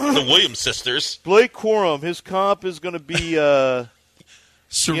 women, the Williams sisters. Blake Corum, his comp is going to be,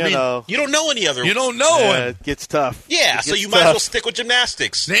 Serena. You don't know any other. You don't know him. It gets tough. Yeah, so you might as well stick with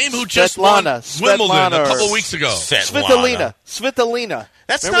gymnastics. Name who just won Wimbledon a couple weeks ago. Svitolina.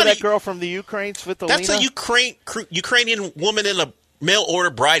 That's Remember not that girl from the Ukraine, Svitolina? That's a Ukrainian woman in a mail-order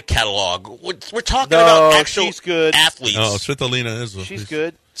bride catalog. We're talking about actual she's good. athletes. Oh, Svitolina is. She's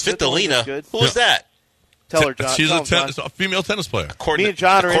good. Svitolina? Good. Who is that? Tell her, John. She's a female tennis player. Me and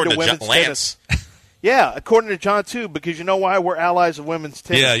John are into women's tennis. Yeah, according to John, too, because you know why? We're allies of women's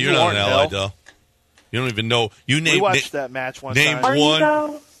tennis. Yeah, you're not an ally, though. You don't even know. We watched that match one time. Are you,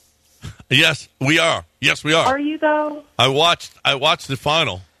 though? Yes, we are. Yes, we are. Are you, though? I watched the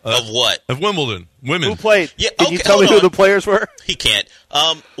final. Of what? Of Wimbledon. Women. Who played? Yeah, Can you tell me who the players were? He can't.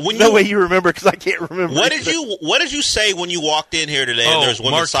 No way you remember, because I can't remember. What did you say when you walked in here today and there's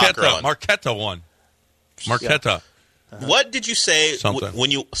women's soccer on? Marquetta won. Marquetta. Yeah. What did you say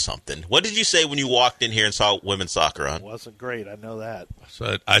Something. What did you say when you walked in here and saw women's soccer on? It wasn't great. I know that.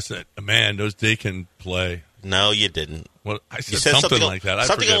 I said, man, they can play. No, you didn't. Well, I said something like that.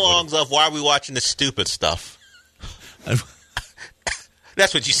 Something along the lines of, why are we watching this stupid stuff?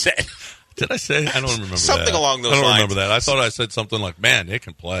 That's what you said. Did I say? I don't remember something that. along those lines. I don't remember that. I thought I said something like, man, they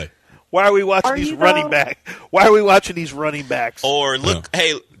can play. Why are we watching these running backs? Why are we watching these running backs? Or look,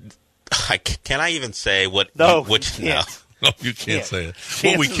 hey, can I even say what? No, you can't. No, you can't say it.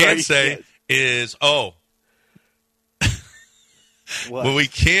 What we can say is, what we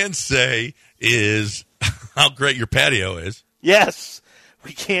can say is how great your patio is. Yes,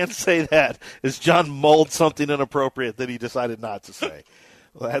 we can say that. As John mulled something inappropriate that he decided not to say.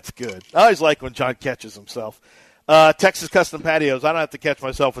 Well, that's good. I always like when John catches himself. Texas Custom Patios. I don't have to catch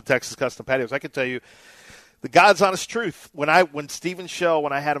myself with Texas Custom Patios. I can tell you the God's honest truth. When Stephen Shell,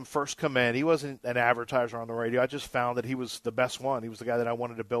 when I had him first come in, he wasn't an advertiser on the radio. I just found that he was the best one. He was the guy that I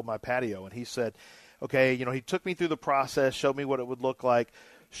wanted to build my patio. And he said, okay, he took me through the process, showed me what it would look like,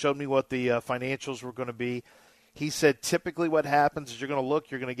 showed me what the financials were going to be. He said, typically what happens is you're going to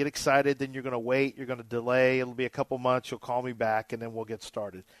look, you're going to get excited, then you're going to wait, you're going to delay. It'll be a couple months. You'll call me back, and then we'll get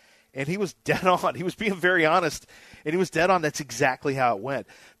started. And he was dead on. He was being very honest, and he was dead on. That's exactly how it went.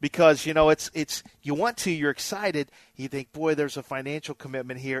 Because, it's you're excited. You think, boy, there's a financial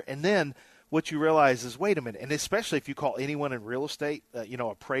commitment here. And then what you realize is, wait a minute, and especially if you call anyone in real estate,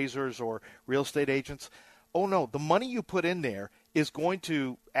 appraisers or real estate agents, oh, no, the money you put in there is going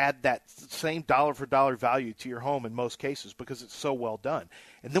to add that same dollar-for-dollar value to your home in most cases because it's so well done.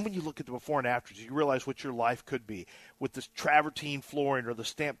 And then when you look at the before and afters, you realize what your life could be with this travertine flooring or the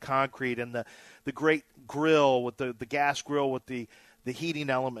stamped concrete and the great grill with the gas grill with the heating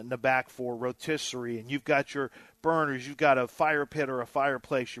element in the back for rotisserie, and you've got your burners, you've got a fire pit or a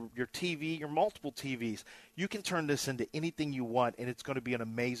fireplace, your TV, your multiple TVs. You can turn this into anything you want, and it's going to be an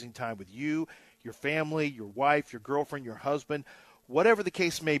amazing time with you, your family, your wife, your girlfriend, your husband. Whatever the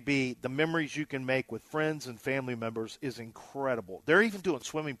case may be, the memories you can make with friends and family members is incredible. They're even doing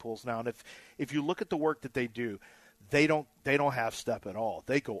swimming pools now, and if you look at the work that they do, they don't half step at all.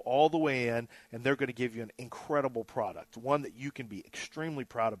 They go all the way in, and they're going to give you an incredible product, one that you can be extremely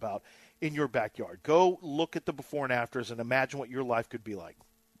proud about in your backyard. Go look at the before and afters and imagine what your life could be like.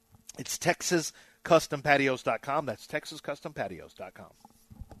 It's TexasCustomPatios.com. That's TexasCustomPatios.com.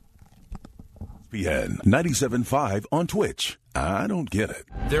 ESPN 97.5 on Twitch. I don't get it.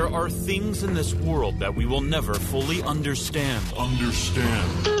 There are things in this world that we will never fully understand.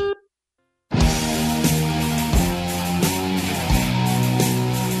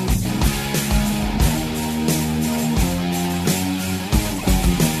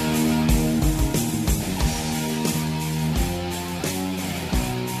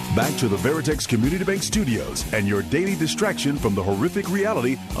 Back to the Veritex Community Bank Studios and your daily distraction from the horrific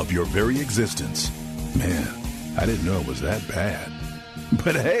reality of your very existence. Man, I didn't know it was that bad.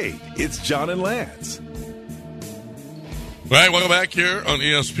 But hey, it's John and Lance. All right, welcome back here on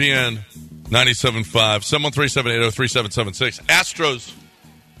ESPN 97.5, 713-780-3776. Astros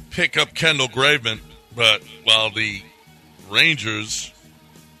pick up Kendall Graveman, but while the Rangers,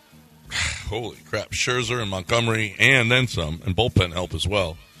 holy crap, Scherzer and Montgomery and then some, and bullpen help as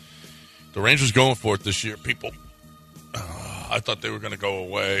well. The Rangers going for it this year, people. I thought they were going to go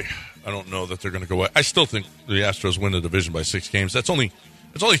away. I don't know that they're going to go away. I still think the Astros win the division by 6 games. It's only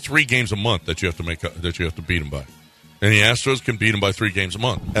 3 games a month that you have to beat them by, and the Astros can beat them by 3 games a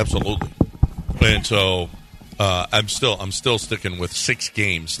month, absolutely. And so I'm still sticking with 6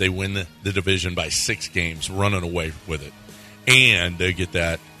 games. They win the division by 6 games, running away with it, and they get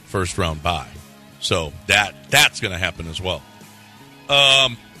that first round bye. So that's going to happen as well.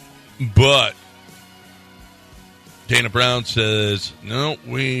 But Dana Brown says, no,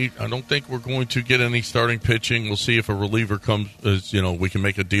 I don't think we're going to get any starting pitching. We'll see if a reliever comes. We can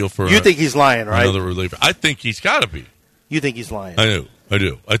make a deal for. You think he's lying, right? Another reliever. I think he's got to be. You think he's lying? I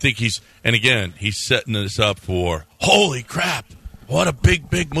do. I think and again, he's setting this up for, holy crap, what a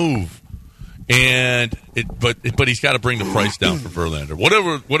big move. But he's got to bring the price down for Verlander.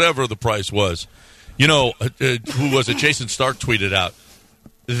 Whatever the price was. Who was it? Jason Stark tweeted out,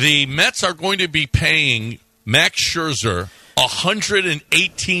 the Mets are going to be paying Max Scherzer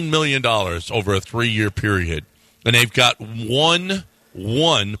 $118 million over a 3-year period, and they've got one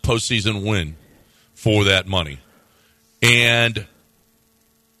postseason win for that money. And,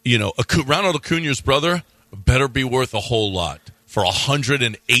 Ronald Acuña's brother better be worth a whole lot for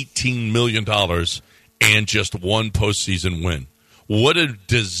 $118 million and just one postseason win. What a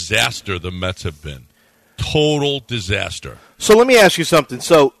disaster the Mets have been. Total disaster. So let me ask you something.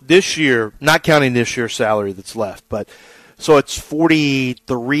 So this year, not counting this year's salary that's left, but so it's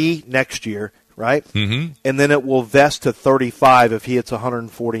 43 next year, right? Mm-hmm. And then it will vest to 35 if he hits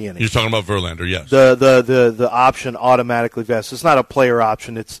 140 innings. You're talking about Verlander, yes. The option automatically vests. It's not a player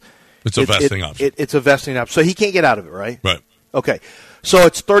option. It's a vesting option. It's a vesting option. So he can't get out of it, right? Right. Okay. So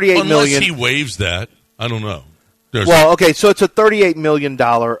it's $38 million. Unless he waives that, I don't know. So it's a $38 million.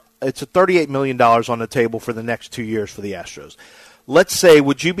 It's a $38 million on the table for the next 2 years for the Astros. Let's say,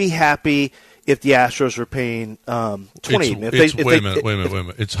 would you be happy if the Astros were paying $20 million? Wait a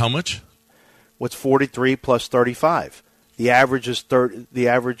minute. It's how much? What's 43 plus 35? The average is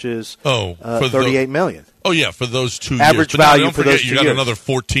 $38 million. Oh yeah, for those 2 years. Average value for those 2 years. You got another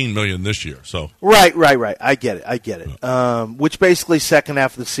 $14 million this year. So right. I get it. Which basically second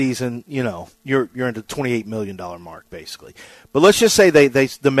half of the season, you're into the $28 million mark basically. But let's just say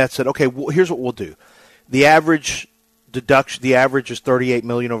the Mets said, okay, well, here's what we'll do. The average is $38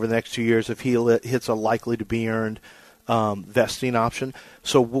 million over the next 2 years if he hits a likely to be earned vesting option.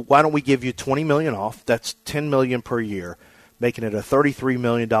 So why don't we give you $20 million off? That's $10 million per year, making it a $33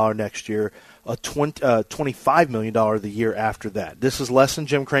 million next year, a $25 million the year after that. This is less than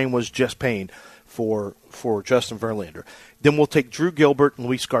Jim Crane was just paying for Justin Verlander. Then we'll take Drew Gilbert and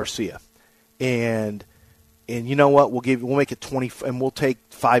Luis Garcia, and you know what? We'll make it 20, and we'll take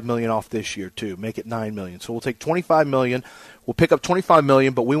 $5 million off this year too. Make it $9 million. So we'll take $25 million. We'll pick up $25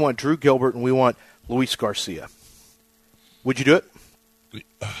 million, but we want Drew Gilbert and we want Luis Garcia. Would you do it?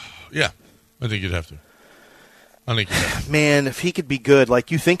 Yeah, I think you'd have to. Man, if he could be good,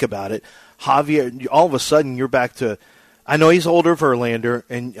 like you think about it, Javier, all of a sudden you're back to, I know he's older Verlander,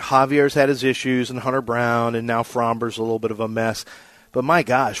 and Javier's had his issues, and Hunter Brown, and now Fromber's a little bit of a mess. But my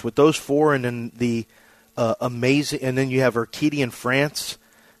gosh, with those four and then the amazing, and then you have Urquidy in France,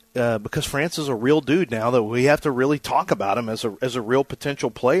 because France is a real dude now that we have to really talk about him as a real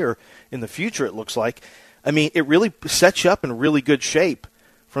potential player in the future, it looks like. I mean, it really sets you up in really good shape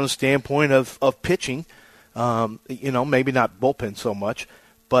from the standpoint of pitching. Maybe not bullpen so much,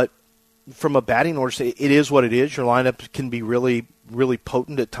 but from a batting order, it is what it is. Your lineup can be really, really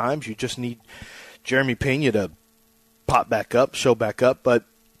potent at times. You just need Jeremy Pena to pop back up, show back up, but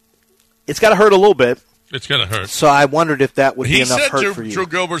it's got to hurt a little bit. It's going to hurt. So I wondered if that would be enough hurt for you. Drew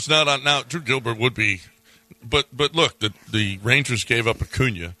Gilbert's not on now. Drew Gilbert would be, but look, the Rangers gave up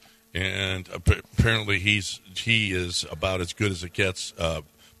Acuna, and apparently he is about as good as it gets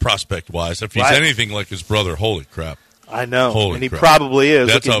prospect-wise. If he's anything like his brother, holy crap. I know, holy and crap. He probably is.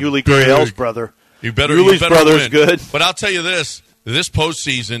 That's look at Yuli Gurriel's brother. Yuli's brother's good. But I'll tell you this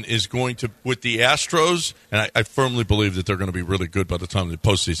postseason is going to, with the Astros, and I firmly believe that they're going to be really good by the time the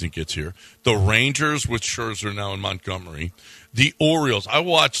postseason gets here. The Rangers with Scherzer now in Montgomery. The Orioles. I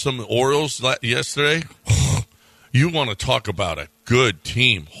watched some of the Orioles yesterday. You want to talk about a good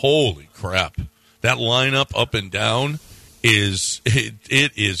team. Holy crap. That lineup up and down is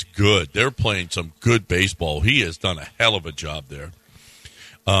good. They're playing some good baseball. He has done a hell of a job there.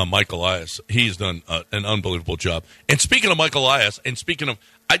 Michael Elias, he's done an unbelievable job. And speaking of Michael Elias, and speaking of,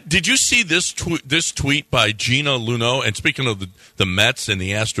 did you see this tweet by Gina Luno? And speaking of the Mets and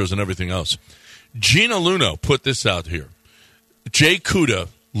the Astros and everything else, Gina Luno put this out here. Jay Kuda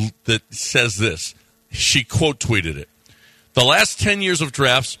that says this. She quote tweeted it. The last 10 years of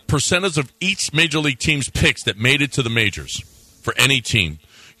drafts, percentage of each major league team's picks that made it to the majors for any team.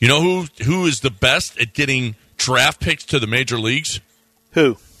 You know who is the best at getting draft picks to the major leagues?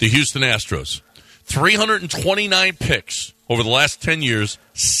 Who? The Houston Astros. 329 picks over the last 10 years,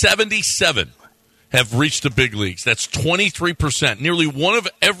 77 have reached the big leagues. That's 23%. Nearly one of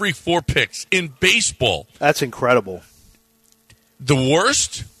every 4 picks in baseball. That's incredible. The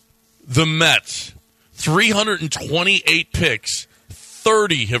worst, the Mets. 328 picks,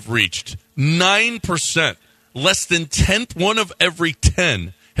 30 have reached. 9%. Less than 1 of every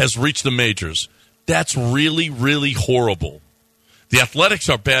 10 has reached the majors. That's really, really horrible. The Athletics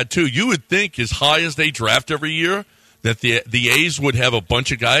are bad, too. You would think, as high as they draft every year, that the A's would have a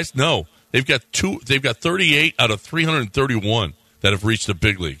bunch of guys. No. They've got 38 out of 331 that have reached the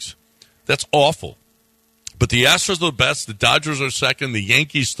big leagues. That's awful. But the Astros are the best. The Dodgers are second. The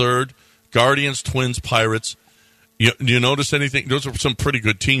Yankees third. Guardians, Twins, Pirates. You notice anything? Those are some pretty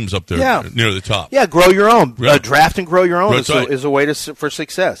good teams up there near the top. Yeah, grow your own. Yeah. Draft and grow your own Right. is a way for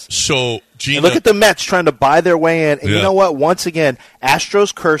success. So, Gina, and look at the Mets trying to buy their way in. And Yeah. you know what? Once again,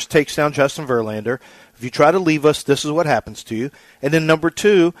 Astros curse takes down Justin Verlander. If you try to leave us, this is what happens to you. And then number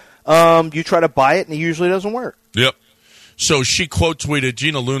 2, you try to buy it, and it usually doesn't work. Yep. So she quote-tweeted,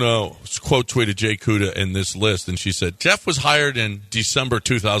 Gina Luno quote-tweeted Jay Kuda in this list, and she said, Jeff was hired in December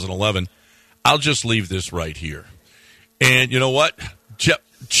 2011. I'll just leave this right here. And you know what?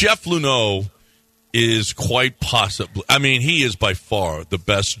 Jeff Luno is quite possibly, I mean, he is by far the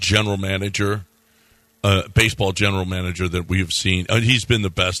best general manager, baseball general manager that we've seen. He's been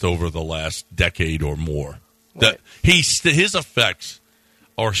the best over the last decade or more. Right. His effects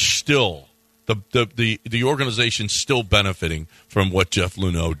are still, the organization's still benefiting from what Jeff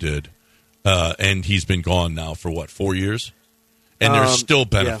Luno did. And he's been gone now for, 4 years? And they're still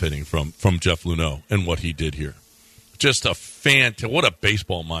benefiting from Jeff Luno and what he did here. Just a what a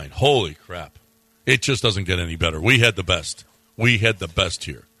baseball mind. Holy crap. It just doesn't get any better. We had the best. We had the best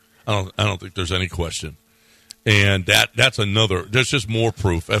here. I don't think there's any question. And that's just more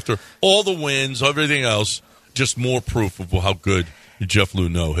proof. After all the wins, everything else, just more proof of how good Jeff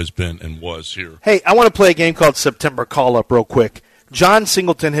Luno has been and was here. Hey, I want to play a game called September Call-Up real quick. John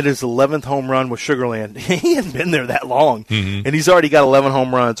Singleton hit his 11th home run with Sugar Land. He hadn't been there that long, and he's already got 11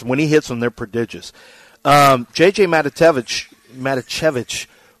 home runs. When he hits them, they're prodigious. J.J. Matachevich,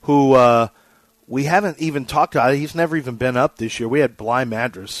 who we haven't even talked about. He's never even been up this year. We had Bly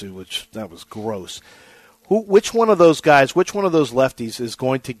Madras, which that was gross. Which one of those guys, which one of those lefties is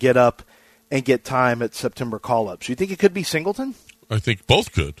going to get up and get time at September call-ups? You think it could be Singleton? I think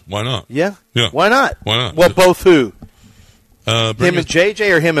both could. Why not? Yeah? Yeah. Why not? Why not? Well, both who? Him and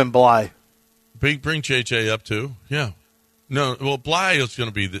JJ or him and Bly? Bring JJ up too. Yeah. No. Well, Bly is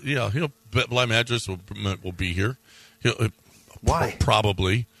going to be. Bly Madras will be here. Why?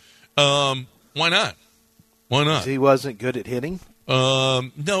 Probably. Why not? Why not? He wasn't good at hitting.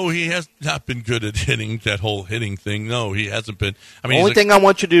 No, he has not been good at hitting, that whole hitting thing. No, he hasn't been. I mean, only thing I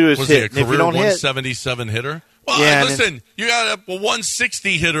want you to do is hit. He a career if you don't 177 hitter? Well, yeah, listen, you got a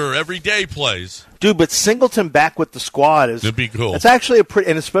 160 hitter every day plays. Dude, but Singleton back with the squad is. It'd be cool. That's actually a pretty,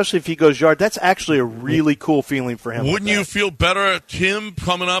 and especially if he goes yard, that's actually a really cool feeling for him. Wouldn't you feel better at him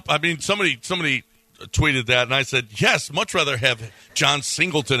coming up? I mean, somebody tweeted that, and I said, yes, much rather have John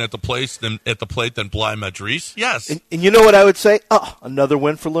Singleton at the plate than Bly Madras. Yes. And you know what I would say? Oh, another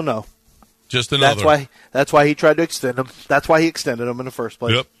win for Luno. Just another. That's why he tried to extend him. That's why he extended him in the first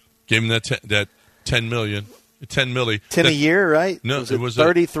place. Yep. Gave him that $10 million. 10 milli. 10 a year, right? No, it was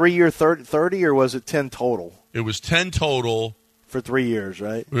 33 year 30, or was it 10 total? It was 10 total. For 3 years,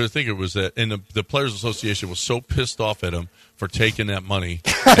 right? I think it was that. And the Players Association was so pissed off at him for taking that money.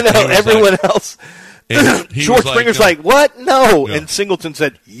 I know, everyone else. George Springer's like, what? No. Yeah. And Singleton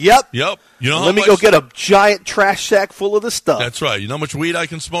said, yep. Yep. You know, let me go get a giant trash sack full of the stuff. That's right. You know how much weed I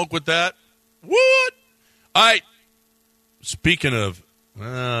can smoke with that? What? All right. Speaking of,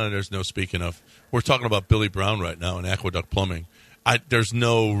 there's no speaking of. We're talking about Billy Brown right now in Aqueduct Plumbing. There's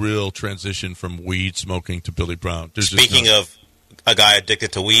no real transition from weed smoking to Billy Brown. Speaking of a guy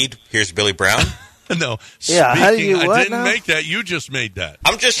addicted to weed, here's Billy Brown. No. Yeah, how do you, I didn't make that. You just made that.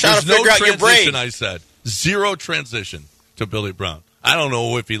 I'm just trying to figure out your brain. I said. Zero transition to Billy Brown. I don't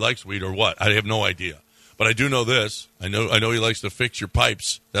know if he likes weed or what. I have no idea. But I do know this. I know he likes to fix your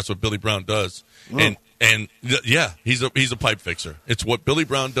pipes. That's what Billy Brown does. Oh. And he's a pipe fixer. It's what Billy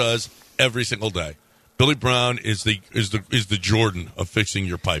Brown does every single day. Billy Brown is the Jordan of fixing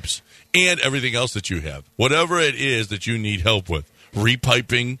your pipes and everything else that you have. Whatever it is that you need help with.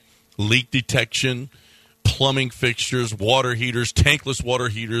 Repiping, leak detection, plumbing fixtures, water heaters, tankless water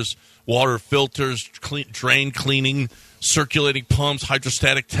heaters, water filters, drain cleaning, circulating pumps,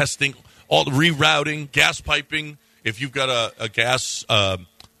 hydrostatic testing, all the rerouting, gas piping. If you've got a gas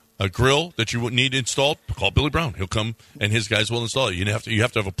a grill that you would need installed, call Billy Brown. He'll come and his guys will install it. You have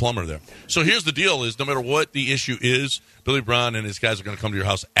to have a plumber there. So here's the deal: is no matter what the issue is, Billy Brown and his guys are going to come to your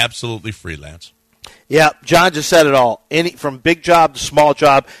house absolutely free, Lance. Yeah, John just said it all. From big job to small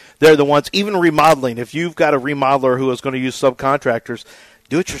job, they're the ones. Even remodeling. If you've got a remodeler who is going to use subcontractors,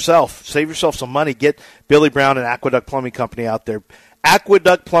 do it yourself. Save yourself some money. Get Billy Brown and Aqueduct Plumbing Company out there.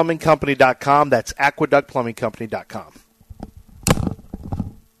 AqueductPlumbingCompany.com. That's AqueductPlumbingCompany.com.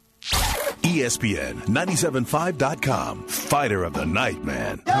 ESPN 97.5.com. Fighter of the night,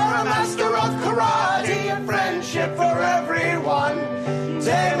 man. You're a master of karate and friendship forever.